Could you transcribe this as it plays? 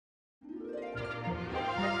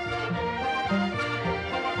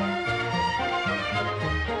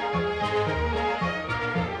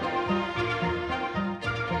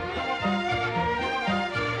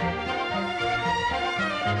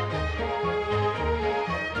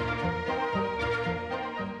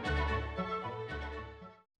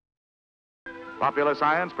Popular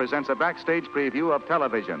Science presents a backstage preview of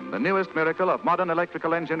television, the newest miracle of modern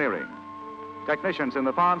electrical engineering. Technicians in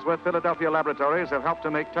the Farnsworth, Philadelphia laboratories have helped to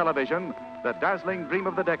make television, the dazzling dream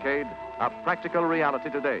of the decade, a practical reality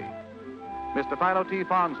today. Mr. Philo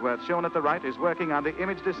Farnsworth, shown at the right, is working on the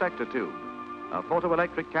image dissector tube, a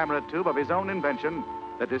photoelectric camera tube of his own invention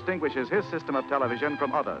that distinguishes his system of television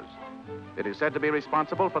from others. It is said to be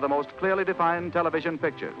responsible for the most clearly defined television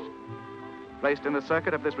pictures. Placed in the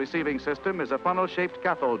circuit of this receiving system is a funnel-shaped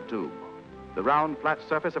cathode tube. The round, flat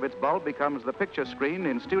surface of its bulb becomes the picture screen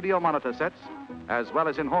in studio monitor sets, as well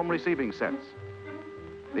as in home receiving sets.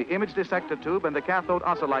 The image dissector tube and the cathode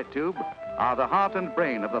oscillite tube are the heart and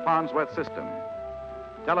brain of the Farnsworth system.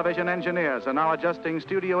 Television engineers are now adjusting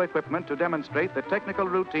studio equipment to demonstrate the technical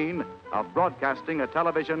routine of broadcasting a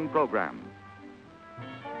television program.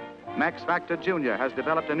 Max Factor Jr. has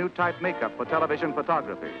developed a new type makeup for television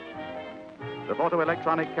photography. The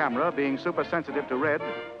photoelectronic camera, being supersensitive to red,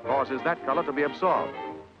 causes that color to be absorbed.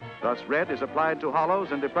 Thus, red is applied to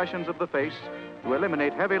hollows and depressions of the face to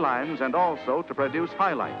eliminate heavy lines and also to produce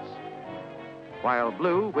highlights, while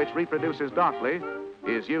blue, which reproduces darkly,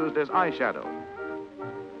 is used as eyeshadow.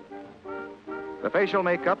 The facial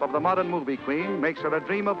makeup of the modern movie queen makes her a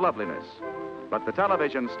dream of loveliness, but the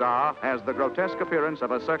television star has the grotesque appearance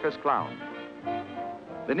of a circus clown.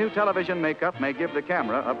 The new television makeup may give the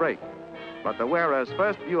camera a break, but the wearer's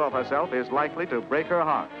first view of herself is likely to break her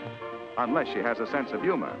heart, unless she has a sense of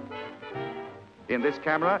humor. In this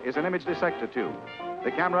camera is an image dissector tube. The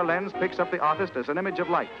camera lens picks up the artist as an image of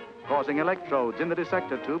light, causing electrodes in the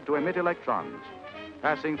dissector tube to emit electrons.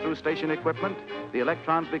 Passing through station equipment, the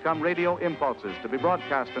electrons become radio impulses to be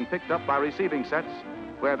broadcast and picked up by receiving sets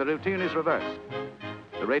where the routine is reversed.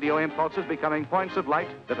 The radio impulses becoming points of light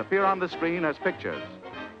that appear on the screen as pictures.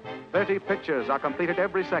 30 pictures are completed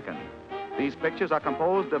every second. These pictures are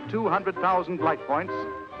composed of 200,000 light points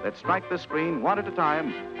that strike the screen one at a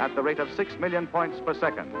time at the rate of 6 million points per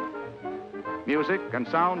second. Music and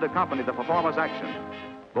sound accompany the performer's action,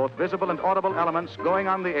 both visible and audible elements going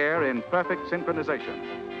on the air in perfect synchronization.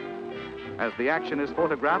 As the action is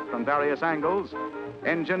photographed from various angles,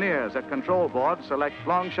 engineers at control boards select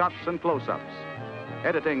long shots and close-ups,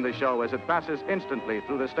 editing the show as it passes instantly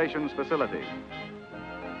through the station's facility.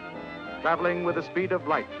 Traveling with the speed of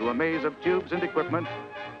light through a maze of tubes and equipment,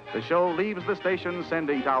 the show leaves the station's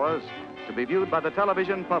sending towers to be viewed by the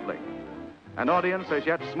television public, an audience as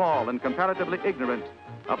yet small and comparatively ignorant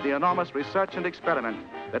of the enormous research and experiment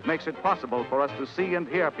that makes it possible for us to see and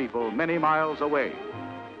hear people many miles away.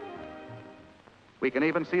 We can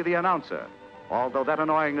even see the announcer, although that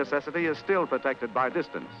annoying necessity is still protected by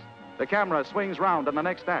distance. The camera swings round in the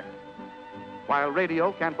next act. While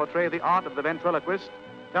radio can portray the art of the ventriloquist,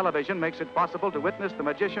 television makes it possible to witness the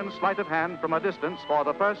magician's sleight of hand from a distance for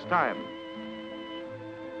the first time.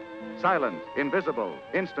 Silent, invisible,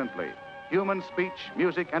 instantly, human speech,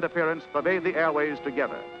 music, and appearance pervade the airways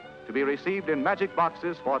together, to be received in magic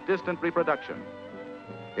boxes for distant reproduction.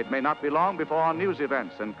 It may not be long before news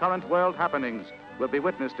events and current world happenings will be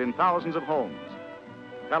witnessed in thousands of homes.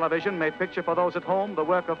 Television may picture for those at home the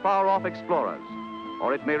work of far-off explorers,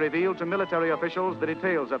 or it may reveal to military officials the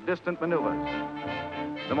details of distant maneuvers.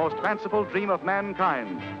 The most fanciful dream of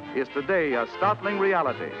mankind is today a startling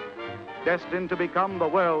reality, destined to become the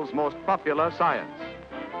world's most popular science.